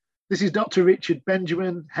This is Dr. Richard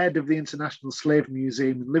Benjamin, head of the International Slavery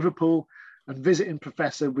Museum in Liverpool and visiting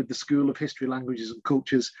professor with the School of History, Languages and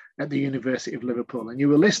Cultures at the University of Liverpool. And you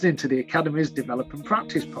are listening to the Academy's Develop and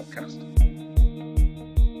Practice podcast.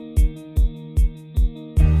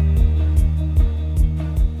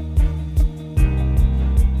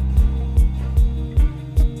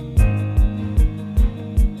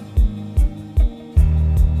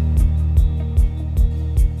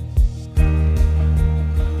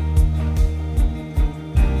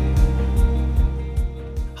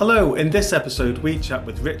 Hello, in this episode we chat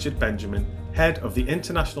with Richard Benjamin, head of the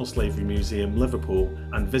International Slavery Museum Liverpool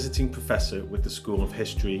and visiting professor with the School of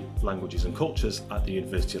History, Languages and Cultures at the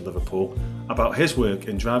University of Liverpool, about his work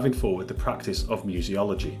in driving forward the practice of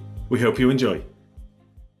museology. We hope you enjoy.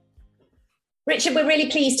 Richard, we're really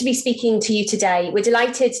pleased to be speaking to you today. We're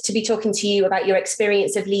delighted to be talking to you about your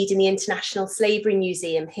experience of leading the International Slavery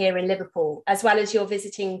Museum here in Liverpool, as well as your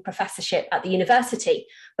visiting professorship at the university.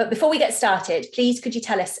 But before we get started, please could you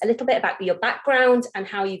tell us a little bit about your background and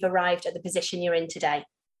how you've arrived at the position you're in today?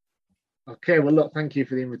 Okay, well, look, thank you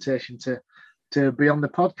for the invitation to be on the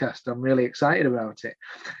podcast. I'm really excited about it.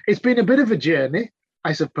 It's been a bit of a journey,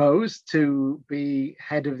 I suppose, to be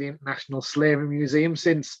head of the International Slavery Museum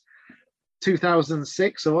since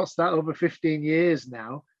 2006, so what's that, over 15 years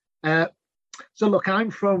now. So look, I'm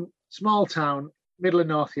from small town, middle of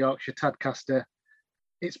North Yorkshire, Tadcaster.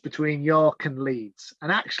 It's between York and Leeds.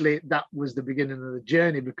 And actually that was the beginning of the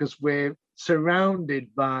journey because we're surrounded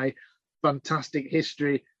by fantastic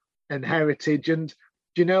history and heritage. And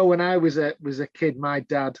you know, when I was a kid, my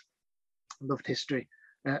dad loved history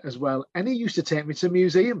as well. And he used to take me to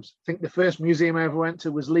museums. I think the first museum I ever went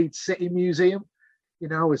to was Leeds City Museum. You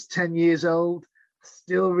know, I was 10 years old. I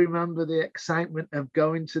still remember the excitement of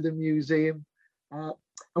going to the museum. And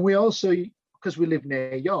we also, because we live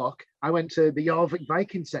near York, I went to the Jorvik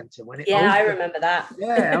Viking Centre when it opened. I remember that.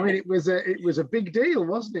 Yeah, I mean, it was a big deal,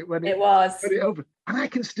 wasn't it? When it opened. And I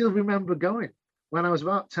can still remember going when I was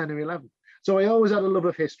about 10 or 11. So I always had a love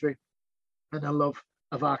of history and a love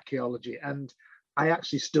of archaeology. And I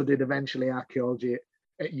actually studied eventually archaeology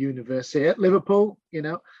at university at Liverpool, you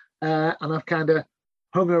know, and I've kind of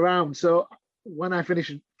hung around. So when I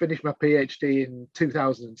finished my PhD in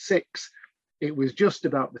 2006, it was just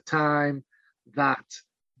about the time that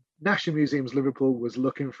National Museums Liverpool was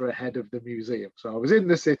looking for a head of the museum. So I was in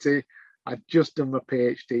the city, I'd just done my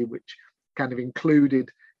PhD, which kind of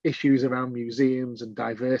included issues around museums and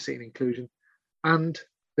diversity and inclusion. And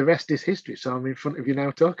the rest is history. So I'm in front of you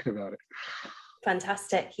now talking about it.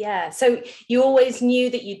 Fantastic. Yeah. So you always knew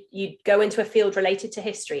that you'd go into a field related to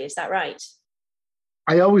history. Is that right?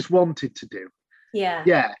 I always wanted to do. Yeah.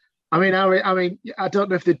 Yeah. I mean, I don't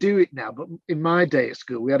know if they do it now, but in my day at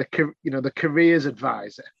school, we had the careers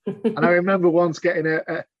advisor. And I remember once getting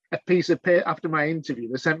a piece of paper after my interview.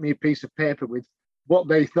 They sent me a piece of paper with what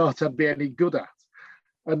they thought I'd be any good at.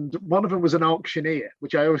 And one of them was an auctioneer,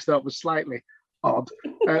 which I always thought was slightly odd.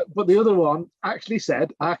 But the other one actually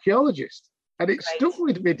said archaeologist. And it stuck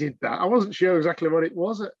with me, did that. I wasn't sure exactly what it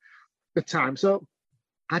was at the time. So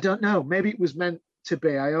I don't know. Maybe it was meant to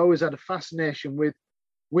be. I always had a fascination with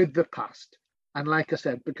the past. And like I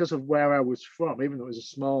said, because of where I was from, even though it was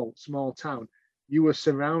a small town, you were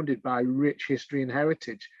surrounded by rich history and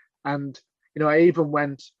heritage. And, you know, I even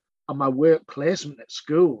went on my work placement at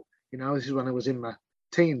school. You know, this is when I was in my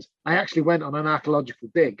teens. I actually went on an archaeological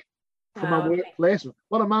dig for my work placement.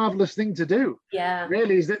 What a marvelous thing to do. Yeah.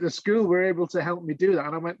 Really, is that the school were able to help me do that.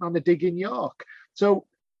 And I went on a dig in York. So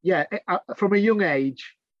yeah, from a young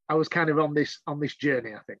age, I was kind of on this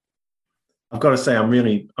journey, I think. I've got to say, I'm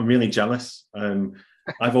really jealous.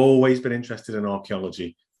 I've always been interested in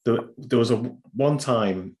archaeology. There was one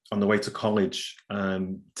time on the way to college,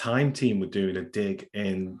 Time Team were doing a dig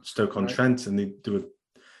in Stoke-on-Trent, and they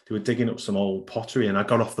were digging up some old pottery, and I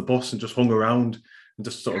got off the bus and just hung around and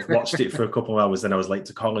just sort of watched it for a couple of hours. Then I was late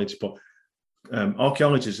to college, but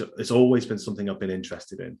archaeology has always been something I've been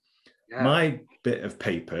interested in. Yeah. My bit of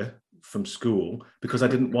paper from school, because I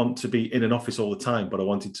didn't want to be in an office all the time, but I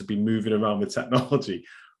wanted to be moving around with technology,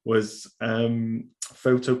 was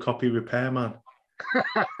photocopy repairman.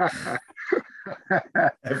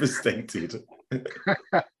 Devastated.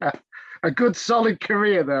 A good solid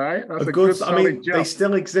career there, eh? That's a good I mean, job. They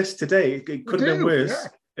still exist today. It could have been worse.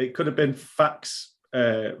 Yeah. It could have been fax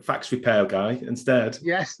repair guy instead.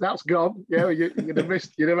 Yes, that's gone. Yeah, you'd have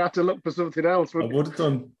missed. You'd have had to look for something else. I would have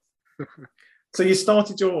done. So you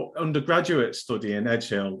started your undergraduate study in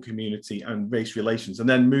Edgehill Community and Race Relations, and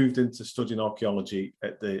then moved into studying archaeology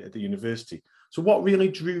at the university. So what really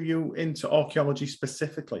drew you into archaeology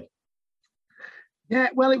specifically? Yeah,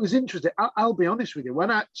 well, it was interesting. I'll be honest with you.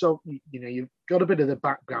 You've got a bit of the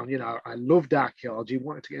background. I loved archaeology,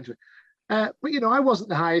 wanted to get into it. But I wasn't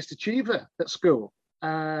the highest achiever at school.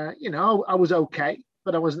 I was okay,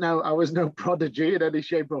 but I was no prodigy in any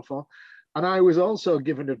shape or form. And I was also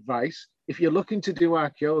given advice: if you're looking to do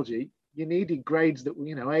archaeology, you needed grades that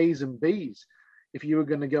were, A's and B's. If you were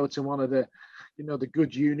going to go to one of the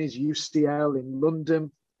good unis, UCL in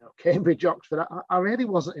London, Cambridge, Oxford, I really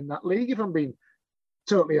wasn't in that league, if I'm being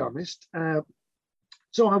totally honest.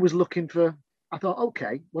 So I was I thought,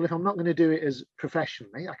 okay, well, if I'm not going to do it as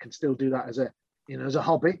professionally, I can still do that as a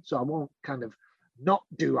hobby. So I won't kind of not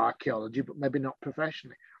do archaeology, but maybe not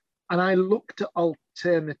professionally. And I looked at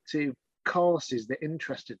alternative courses that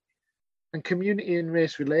interested me, and community and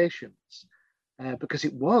race relations, because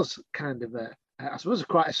it was kind of I suppose,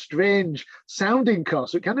 quite a strange sounding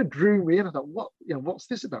course. So it kind of drew me in. I thought, what's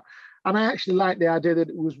this about? And I actually liked the idea that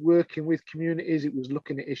it was working with communities. It was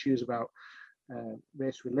looking at issues about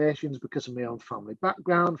race relations because of my own family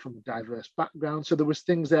background, from a diverse background. So there was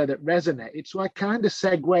things there that resonated. So I kind of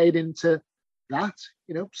segued into that,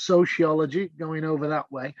 sociology, going over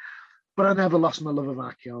that way. But I never lost my love of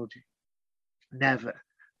archaeology. Never.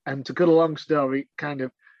 And to cut a long story kind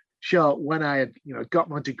of short, when I had, got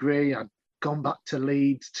my degree, I'd gone back to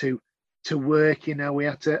Leeds to work.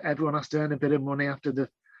 Everyone has to earn a bit of money after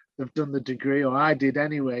they've done the degree, or I did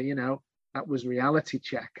anyway. That was reality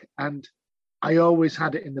check. And I always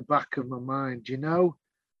had it in the back of my mind,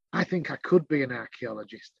 I think I could be an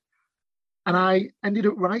archaeologist. And I ended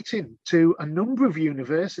up writing to a number of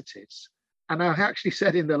universities. And I actually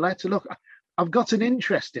said in the letter, look, I've got an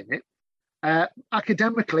interest in it.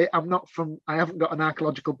 Academically, I haven't got an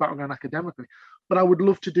archaeological background academically, but I would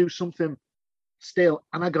love to do something still.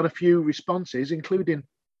 And I got a few responses, including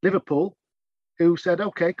Liverpool, who said,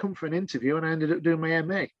 okay, come for an interview. And I ended up doing my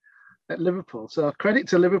MA at Liverpool. So credit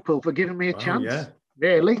to Liverpool for giving me a chance. Yeah.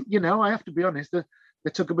 Really, I have to be honest, they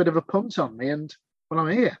took a bit of a punt on me, and well,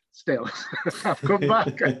 I'm here still. I've come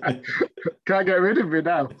back. Can't get rid of me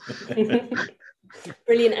now.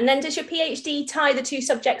 Brilliant. And then does your PhD tie the two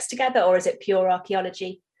subjects together, or is it pure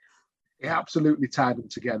archaeology? It absolutely tied them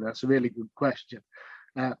together. That's a really good question.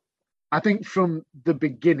 I think from the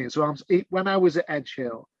beginning, when I was at Edge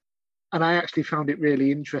Hill, and I actually found it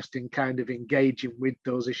really interesting kind of engaging with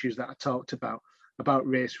those issues that I talked about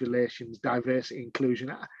race relations, diversity,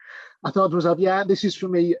 inclusion. I thought to myself, yeah, this is for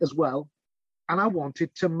me as well. And I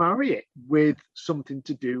wanted to marry it with something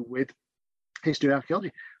to do with history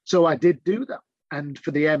archaeology. So I did do that. And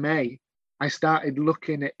for the MA, I started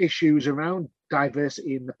looking at issues around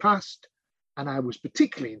diversity in the past. And I was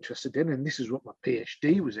particularly interested in, and this is what my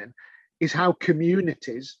PhD was in, is how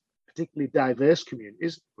communities, particularly diverse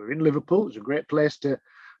communities, we're in Liverpool, it's a great place to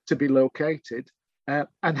be located,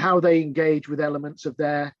 and how they engage with elements of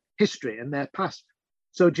their history and their past.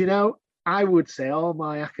 So, I would say all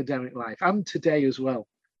my academic life, and today as well,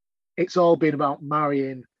 it's all been about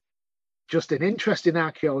marrying just an interest in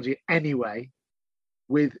archaeology anyway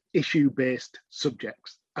with issue-based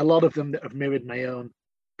subjects, a lot of them that have mirrored my own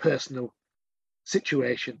personal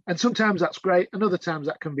situation. And sometimes that's great, and other times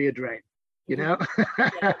that can be a drain.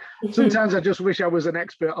 Sometimes I just wish I was an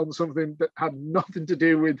expert on something that had nothing to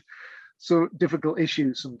do with so difficult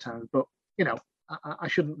issues sometimes, but I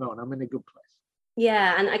shouldn't moan. I'm in a good place.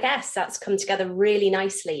 Yeah, and I guess that's come together really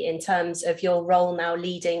nicely in terms of your role now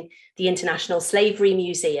leading the International Slavery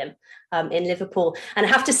Museum in Liverpool. And I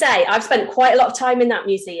have to say, I've spent quite a lot of time in that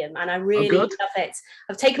museum, and I really love it.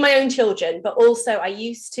 I've taken my own children, but also I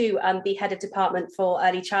used to be head of department for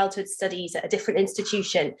early childhood studies at a different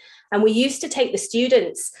institution. And we used to take the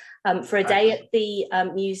students for a day at the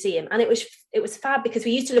museum. And it was fab, because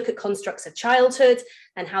we used to look at constructs of childhood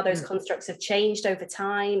and how those constructs have changed over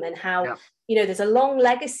time, and how there's a long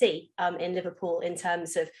legacy in Liverpool in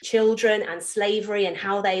terms of children and slavery and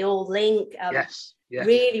how they all link. Yes.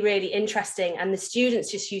 Really, really interesting. And the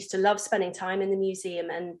students just used to love spending time in the museum.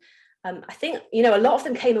 And I think, a lot of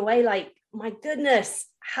them came away like, my goodness,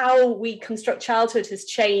 how we construct childhood has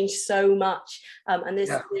changed so much. And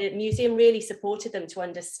the museum really supported them to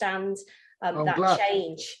understand that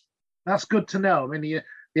change. That's good to know. I mean, at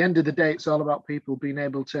the end of the day, it's all about people being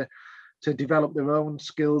able to develop their own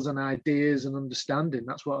skills and ideas and understanding.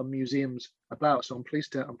 That's what a museum's about. So I'm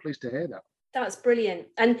pleased to hear that. That's brilliant.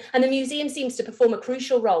 And the museum seems to perform a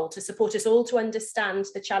crucial role to support us all to understand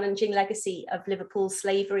the challenging legacy of Liverpool's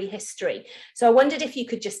slavery history. So I wondered if you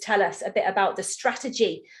could just tell us a bit about the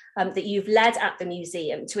strategy that you've led at the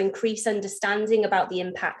museum to increase understanding about the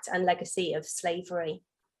impact and legacy of slavery.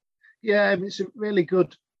 Yeah, it's a really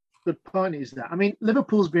good point, is that. I mean,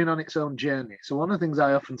 Liverpool's been on its own journey. So one of the things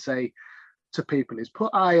I often say to people is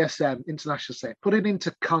put ISM, International Slave, put it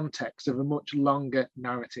into context of a much longer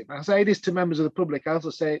narrative. I say this to members of the public, I also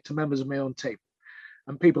say it to members of my own team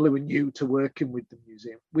and people who are new to working with the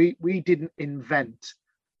museum. We didn't invent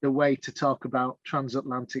the way to talk about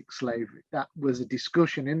transatlantic slavery. That was a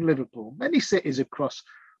discussion in Liverpool, many cities across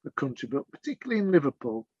the country, but particularly in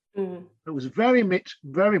Liverpool. It was very much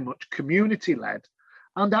community-led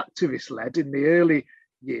and activist-led in the early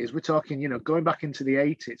years. We're talking, going back into the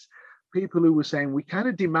 80s, people who were saying we kind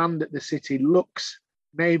of demand that the city looks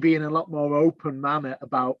maybe in a lot more open manner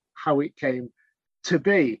about how it came to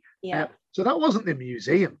be. Yeah. So that wasn't the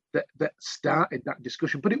museum that started that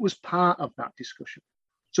discussion, but it was part of that discussion.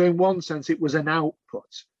 So in one sense, it was an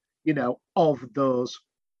output, of those,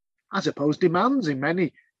 I suppose, demands in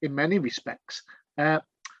many respects.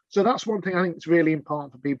 So that's one thing I think is really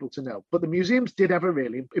important for people to know. But the museums did have a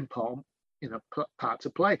really important, part to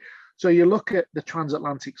play. So you look at the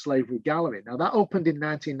Transatlantic Slavery Gallery. Now that opened in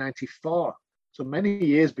 1994, so many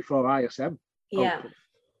years before ISM opened.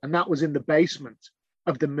 And that was in the basement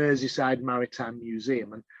of the Merseyside Maritime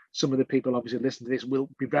Museum. And some of the people obviously listening to this will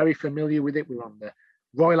be very familiar with it. We're on the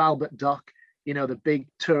Royal Albert Dock, the big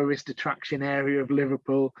tourist attraction area of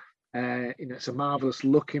Liverpool. It's a marvelous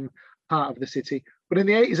looking part of the city. But in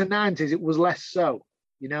the 80s and 90s, it was less so.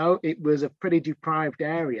 It was a pretty deprived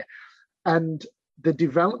area. And the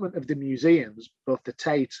development of the museums, both the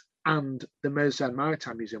Tate and the Merseyside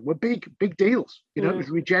Maritime Museum, were big deals. It was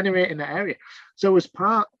regenerating the area. So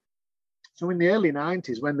in the early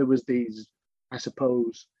 90s, when there was these, I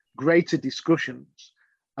suppose, greater discussions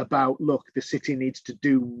about, look, the city needs to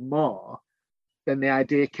do more, then the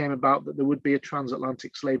idea came about that there would be a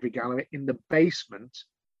transatlantic slavery gallery in the basement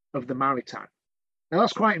of the Maritime. Now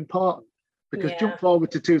that's quite important because jump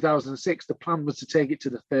forward to 2006, the plan was to take it to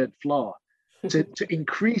the third floor to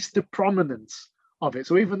increase the prominence of it.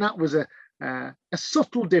 So even that was a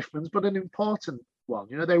subtle difference, but an important one.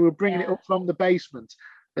 They were bringing it up from the basement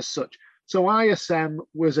as such. So ISM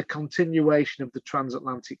was a continuation of the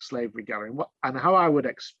Transatlantic Slavery Gallery. And how I would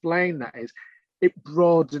explain that is it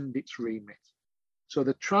broadened its remit. So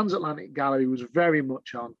the Transatlantic Gallery was very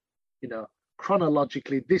much on,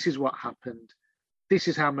 chronologically, this is what happened. This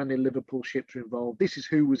is how many Liverpool ships were involved. This is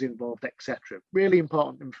who was involved, etc. Really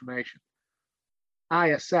important information.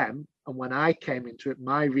 ISM, and when I came into it,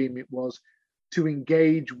 my remit was to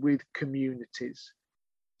engage with communities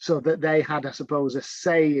so that they had, I suppose, a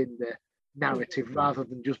say in the narrative rather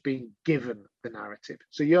than just being given the narrative.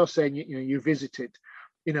 So you're saying, you visited,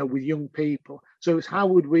 with young people. So it's how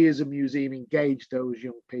would we as a museum engage those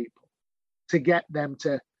young people to get them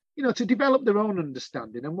to, to develop their own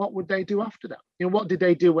understanding, and what would they do after that? What did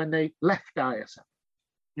they do when they left ISM?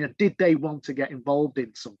 Did they want to get involved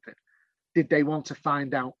in something? Did they want to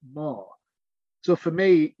find out more? So for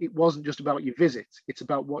me, it wasn't just about your visit. It's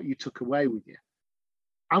about what you took away with you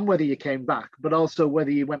and whether you came back, but also whether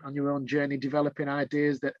you went on your own journey developing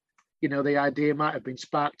ideas that, the idea might have been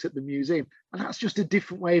sparked at the museum. And that's just a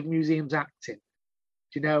different way of museums acting.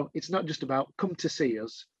 It's not just about come to see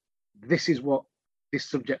us. This is what this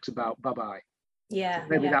subject's about. Bye-bye. Yeah. So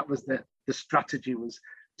maybe that was the strategy, was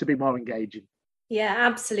to be more engaging. Yeah,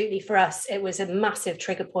 absolutely. For us, it was a massive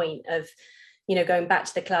trigger point of, going back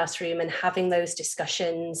to the classroom and having those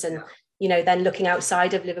discussions and, then looking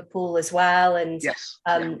outside of Liverpool as well. And,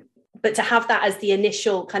 but to have that as the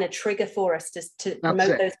initial kind of trigger for us to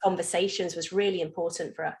promote those conversations was really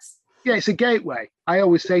important for us. Yeah, it's a gateway. I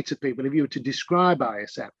always say to people, if you were to describe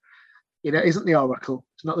ISM, it isn't the oracle.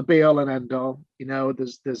 It's not the be all and end all.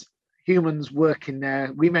 There's humans working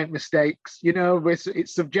there. We make mistakes.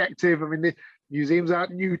 It's subjective. I mean, the museums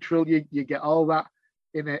aren't neutral. You get all that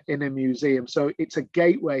in a museum. So it's a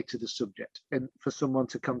gateway to the subject, and for someone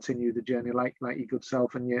to continue the journey, like your good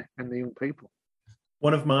self and the young people.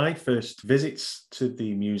 One of my first visits to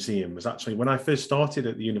the museum was actually when I first started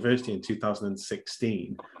at the university in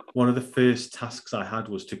 2016. One of the first tasks I had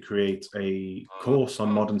was to create a course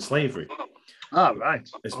on modern slavery. Oh, right.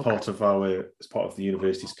 As part of the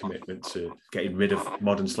university's commitment to getting rid of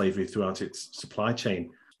modern slavery throughout its supply chain.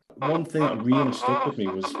 One thing that really stuck with me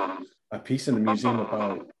was a piece in the museum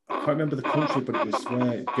about, I can't remember the country, but it was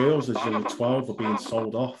where girls as young as 12 were being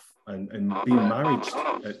sold off and being married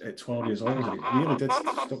at 12 years old. And it really did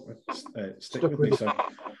stick with me. So,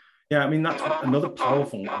 yeah, I mean, that's another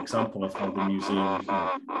powerful example of how the museum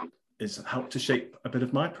has helped to shape a bit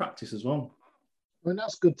of my practice as well. And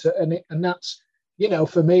that's good and that's,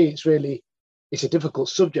 for me, it's a difficult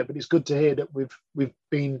subject, but it's good to hear that we've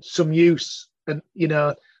been some use. And,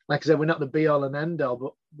 like I said, we're not the be all and end all,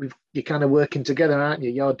 but you're kind of working together, aren't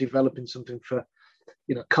you? You're developing something for,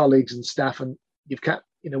 colleagues and staff, and you've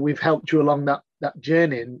we've helped you along that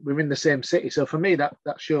journey, and we're in the same city. So for me, that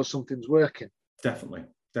shows something's working. Definitely.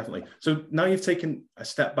 So now you've taken a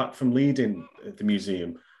step back from leading the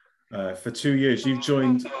museum. For 2 years, you've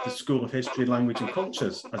joined the School of History, Language and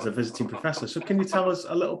Cultures as a visiting professor. So can you tell us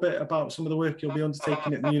a little bit about some of the work you'll be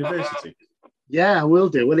undertaking at the university? Yeah, I will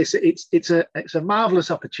do. Well, it's a marvellous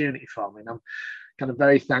opportunity for me, and I'm kind of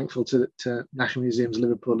very thankful to National Museums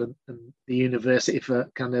Liverpool and the university for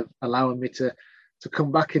kind of allowing me to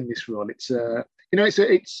come back in this role. It's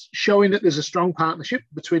showing that there's a strong partnership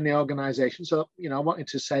between the organisation. So I wanted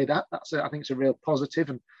to say that I think it's a real positive,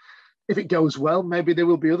 and if it goes well, maybe there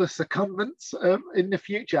will be other secondments in the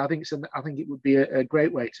future. I think it would be a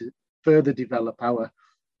great way to further develop our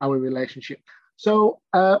relationship. So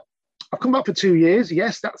I've come back for 2 years.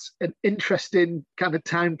 Yes, that's an interesting kind of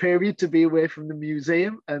time period to be away from the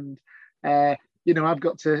museum, and I've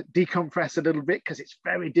got to decompress a little bit because it's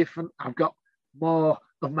very different. I've got more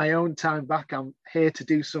of my own time back. I'm here to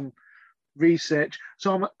do some research.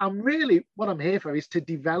 So I'm really, what I'm here for is to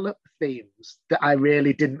develop themes that I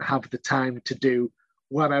really didn't have the time to do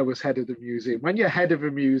when I was head of the museum. When you're head of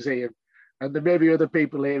a museum, and there may be other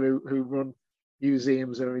people here who run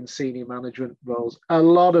museums or in senior management roles, a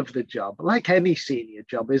lot of the job, like any senior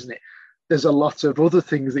job, isn't it? There's a lot of other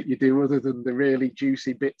things that you do other than the really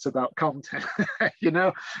juicy bits about content.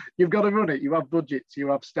 You've got to run it. You have budgets,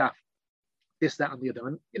 you have staff, this, that, and the other.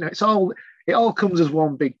 And it all comes as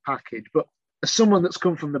one big package. But as someone that's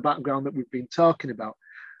come from the background that we've been talking about,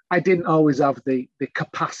 I didn't always have the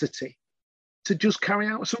capacity to just carry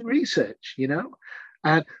out some research,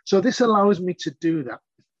 And so this allows me to do that.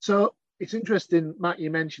 So it's interesting, Matt,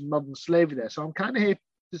 you mentioned modern slavery there. So I'm kind of here,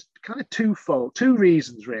 there's kind of twofold, two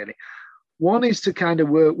reasons really. One is to kind of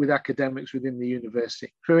work with academics within the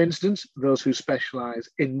university. For instance, those who specialize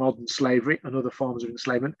in modern slavery and other forms of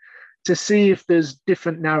enslavement, to see if there's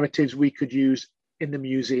different narratives we could use in the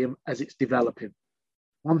museum as it's developing.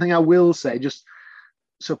 One thing I will say, just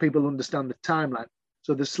so people understand the timeline.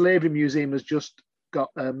 So the Slavery Museum has just got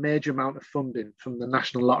a major amount of funding from the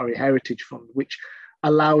National Lottery Heritage Fund, which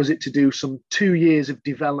allows it to do some 2 years of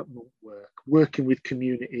development work, working with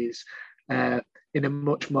communities in a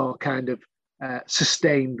much more kind of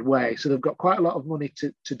sustained way. So they've got quite a lot of money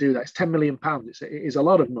to do that. It's £10 million. It is a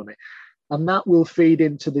lot of money. And that will feed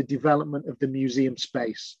into the development of the museum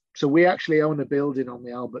space. So we actually own a building on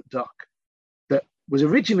the Albert Dock that was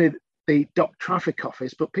originally the dock traffic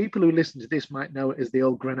office, but people who listen to this might know it as the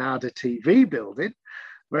old Granada TV building,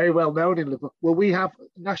 very well known in Liverpool. Well, we have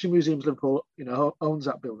National Museums Liverpool, owns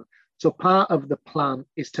that building. So part of the plan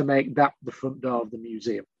is to make that the front door of the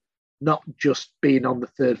museum, not just being on the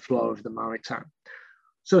third floor of the Maritime.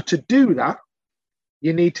 So to do that,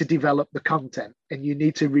 you need to develop the content and you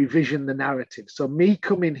need to revision the narrative. So me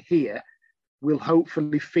coming here will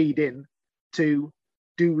hopefully feed in to,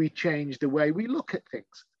 do we change the way we look at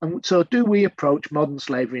things? And so do we approach modern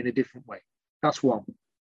slavery in a different way? That's one.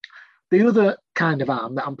 The other kind of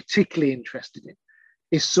arm that I'm particularly interested in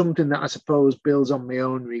is something that I suppose builds on my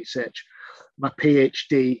own research, my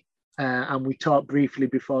PhD, and we talked briefly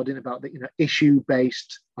before, didn't, about the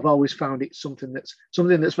issue-based. I've always found it something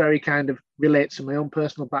that's very kind of relates to my own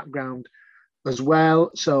personal background as well.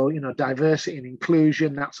 So diversity and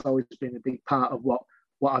inclusion, that's always been a big part of what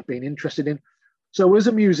I've been interested in. So as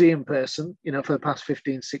a museum person, for the past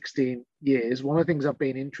 15, 16 years, one of the things I've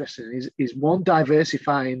been interested in is one,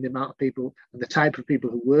 diversifying the amount of people and the type of people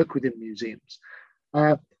who work within museums.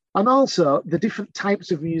 And also the different types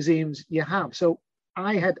of museums you have. So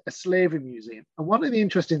I had a slavery museum. And one of the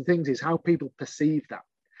interesting things is how people perceive that.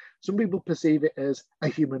 Some people perceive it as a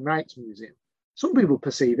human rights museum. Some people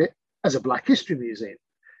perceive it as a Black History museum.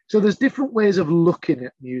 So there's different ways of looking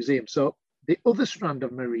at museums. So the other strand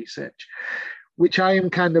of my research, which I am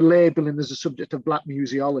kind of labeling as a subject of Black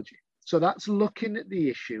museology. So that's looking at the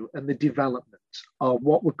issue and the development of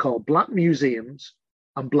what we call Black museums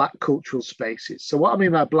and Black cultural spaces. So what I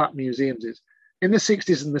mean by Black museums is, in the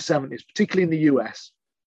 60s and the 70s, particularly in the US,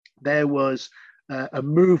 there was a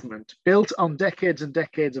movement built on decades and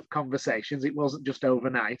decades of conversations. It wasn't just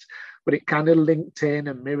overnight, but it kind of linked in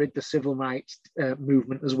and mirrored the civil rights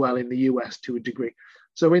movement as well in the US to a degree.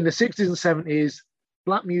 So in the 60s and 70s,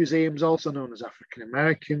 Black museums, also known as African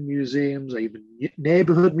American museums, or even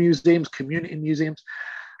neighborhood museums, community museums.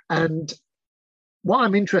 And what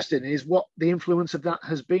I'm interested in is what the influence of that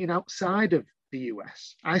has been outside of the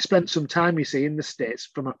US. I spent some time, you see, in the States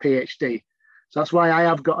for my PhD. So that's why I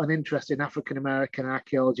have got an interest in African American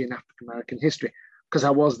archaeology and African American history, because I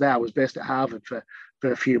was there. I was based at Harvard for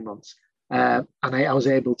a few months. And I was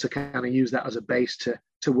able to kind of use that as a base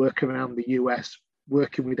to work around the US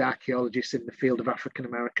working with archaeologists in the field of African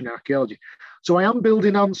American archaeology. So I am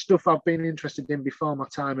building on stuff I've been interested in before my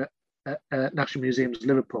time at National Museums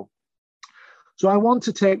Liverpool. So I want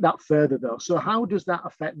to take that further though. So how does that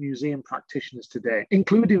affect museum practitioners today,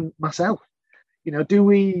 including myself? Do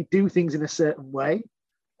we do things in a certain way?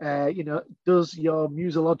 Does your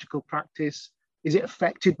museological practice, is it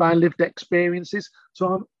affected by lived experiences?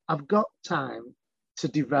 So I've got time to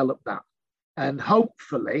develop that. And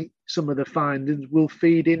hopefully some of the findings will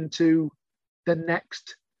feed into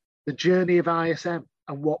the journey of ISM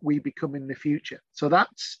and what we become in the future. So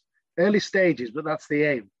that's early stages, but that's the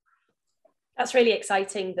aim. That's really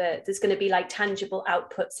exciting that there's going to be like tangible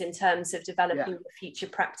outputs in terms of developing the future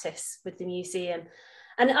practice with the museum.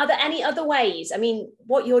 And are there any other ways? I mean,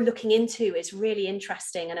 what you're looking into is really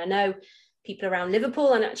interesting. And I know people around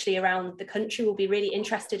Liverpool and actually around the country will be really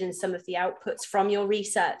interested in some of the outputs from your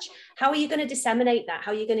research. How are you going to disseminate that?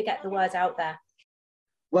 How are you going to get the word out there?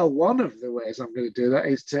 Well, one of the ways I'm going to do that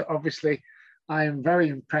is to, obviously, I am very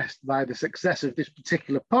impressed by the success of this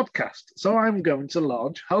particular podcast. So I'm going to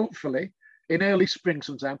launch, hopefully, in early spring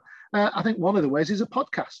sometime. I think one of the ways is a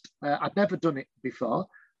podcast. I've never done it before.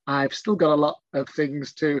 I've still got a lot of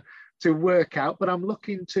things to work out, but I'm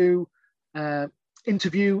looking to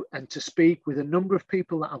interview and to speak with a number of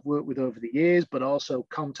people that I've worked with over the years, but also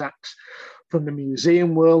contacts from the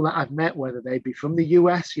museum world that I've met, whether they be from the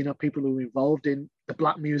US, people who are involved in the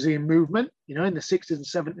Black Museum movement, in the 60s and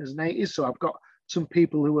 70s and 80s. So I've got some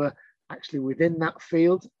people who are actually within that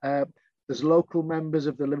field. There's local members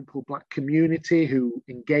of the Liverpool Black community who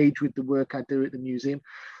engage with the work I do at the museum.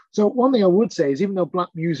 So one thing I would say is, even though Black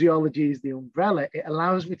museology is the umbrella, it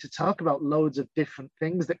allows me to talk about loads of different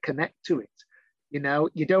things that connect to it.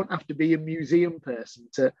 You don't have to be a museum person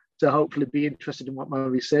to hopefully be interested in what my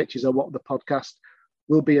research is or what the podcast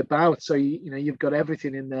will be about. So, you've got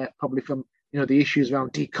everything in there, probably from, the issues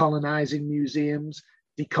around decolonizing museums,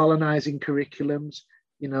 decolonizing curriculums,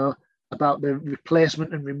 about the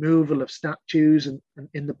replacement and removal of statues and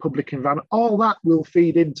in the public environment. All that will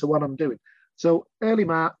feed into what I'm doing. So early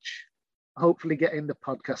March, hopefully get in the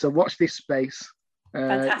podcast. So watch this space,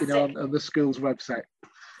 on the school's website.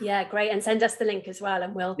 Yeah, great. And send us the link as well,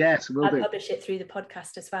 and we'll publish it through the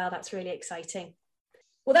podcast as well. That's really exciting.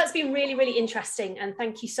 Well, that's been really, really interesting. And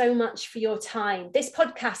thank you so much for your time. This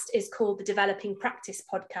podcast is called the Developing Practice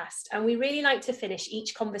Podcast. And we really like to finish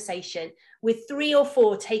each conversation with 3 or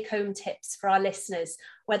 4 take-home tips for our listeners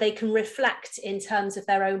where they can reflect in terms of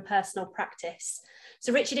their own personal practice.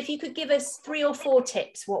 So, Richard, if you could give us 3 or 4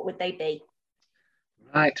 tips, what would they be?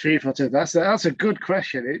 Right, 3 or 4 tips. That's a good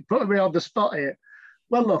question. It put me on the spot here.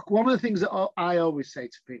 Well, look, one of the things that I always say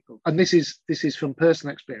to people, and this is from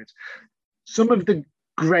personal experience, some of the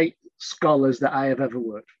great scholars that I have ever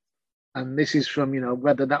worked with, and this is from,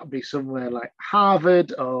 whether that be somewhere like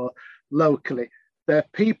Harvard or locally, they're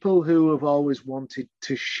people who have always wanted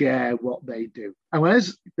to share what they do. And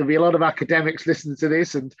whereas there'll be a lot of academics listening to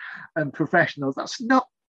this and professionals, that's not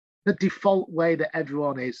the default way that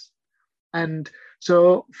everyone is. And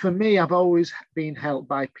so for me, I've always been helped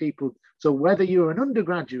by people. So whether you're an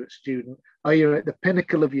undergraduate student or you're at the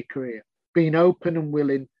pinnacle of your career, being open and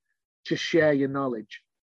willing to share your knowledge.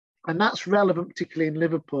 And that's relevant, particularly in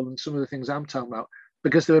Liverpool and some of the things I'm talking about,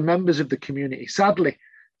 because there are members of the community, sadly,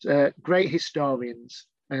 great historians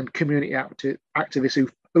and community activists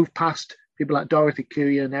who've passed, people like Dorothy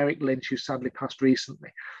Kuya and Eric Lynch, who sadly passed recently.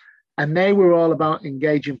 And they were all about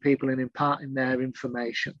engaging people and imparting their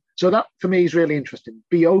information. So that, for me, is really interesting.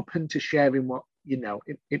 Be open to sharing what you know.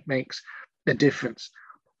 It makes a difference.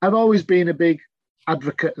 I've always been a big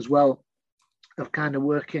advocate as well of kind of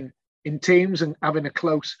working in teams and having a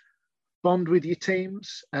close bond with your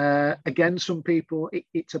teams. Again, some people,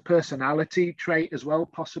 it's a personality trait as well,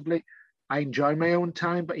 possibly. I enjoy my own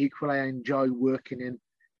time, but equally I enjoy working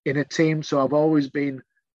in a team. So I've always been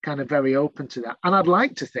kind of very open to that. And I'd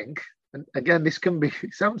like to think, and again, this can be,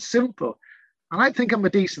 it sounds simple, I like to think I'm a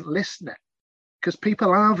decent listener, because people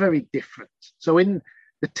are very different. So in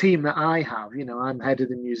the team that I have, I'm head of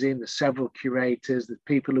the museum, there's several curators, there's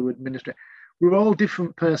people who administrate, we're all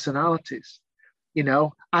different personalities.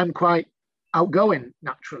 I'm quite outgoing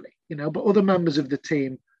naturally, but other members of the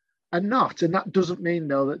team are not. And that doesn't mean,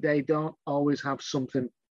 though, that they don't always have something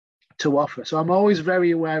to offer. So I'm always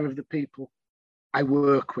very aware of the people I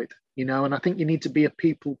work with, and I think you need to be a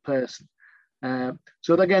people person.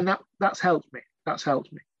 So again, that's helped me.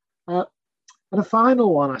 And a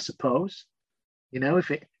final one, I suppose,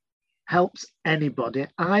 if it helps anybody,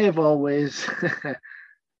 I have always,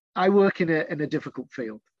 I work in a difficult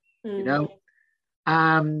field,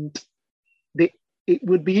 and it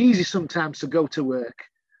would be easy sometimes to go to work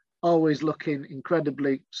always looking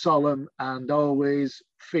incredibly solemn and always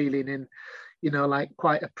feeling like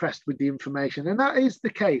quite oppressed with the information. And that is the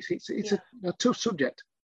case. It's a tough subject.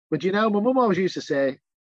 But my mum always used to say,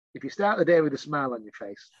 if you start the day with a smile on your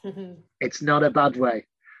face, it's not a bad way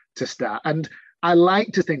to start. And I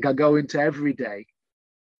like to think I go into every day,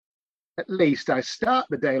 at least I start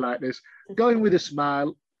the day like this, going with a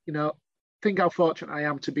smile, think how fortunate I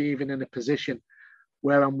am to be even in a position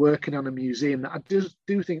where I'm working on a museum that I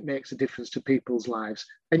do think makes a difference to people's lives.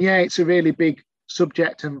 And yeah, it's a really big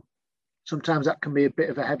subject, and sometimes that can be a bit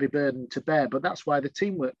of a heavy burden to bear, but that's why the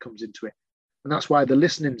teamwork comes into it. And that's why the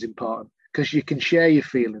listening is important, because you can share your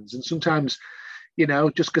feelings. And sometimes,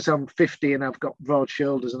 just because I'm 50 and I've got broad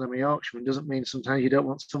shoulders and I'm a Yorkshireman doesn't mean sometimes you don't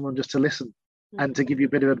want someone just to listen and to give you a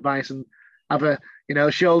bit of advice and have a,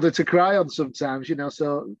 shoulder to cry on sometimes,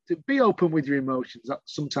 so to be open with your emotions, that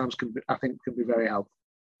sometimes can be very helpful.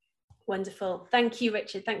 Wonderful. Thank you,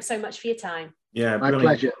 Richard. Thanks so much for your time. Yeah, my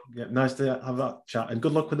pleasure. Yeah, nice to have that chat, and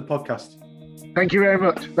good luck with the podcast. Thank you very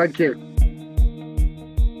much. Thank you.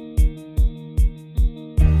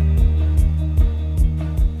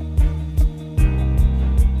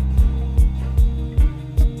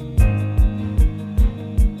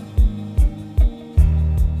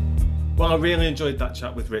 Well, I really enjoyed that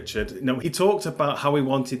chat with Richard. He talked about how he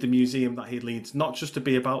wanted the museum that he leads not just to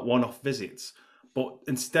be about one-off visits, but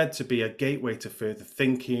instead to be a gateway to further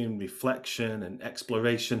thinking, reflection and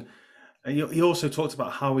exploration. And he also talked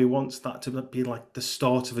about how he wants that to be like the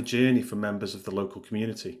start of a journey for members of the local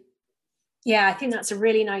community. Yeah, I think that's a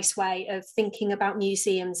really nice way of thinking about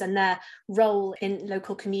museums and their role in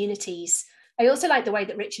local communities. I also like the way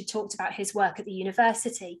that Richard talked about his work at the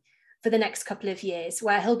university for the next couple of years,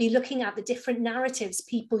 where he'll be looking at the different narratives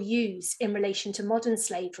people use in relation to modern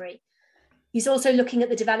slavery. He's also looking at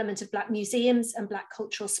the development of Black museums and Black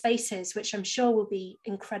cultural spaces, which I'm sure will be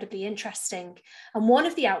incredibly interesting. And one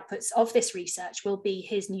of the outputs of this research will be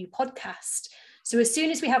his new podcast. So as soon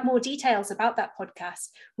as we have more details about that podcast,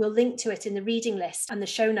 we'll link to it in the reading list and the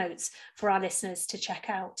show notes for our listeners to check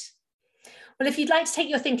out. Well, if you'd like to take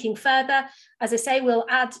your thinking further, as I say, we'll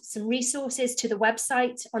add some resources to the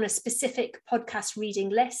website on a specific podcast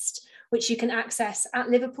reading list, which you can access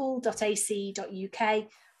at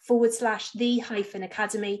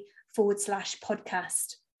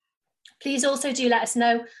liverpool.ac.uk/the-academy/podcast. Please also do let us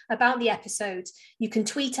know about the episode. You can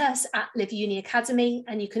tweet us at LiveUniAcademy,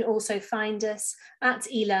 and you can also find us at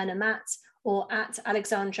eLearnerMatt or at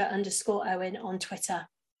Alexandra_Owen on Twitter.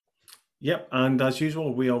 Yep, and as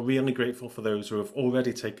usual, we are really grateful for those who have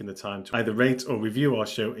already taken the time to either rate or review our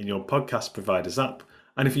show in your podcast provider's app.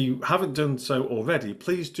 And if you haven't done so already,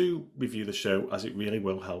 please do review the show, as it really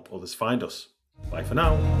will help others find us. Bye for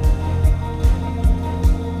now.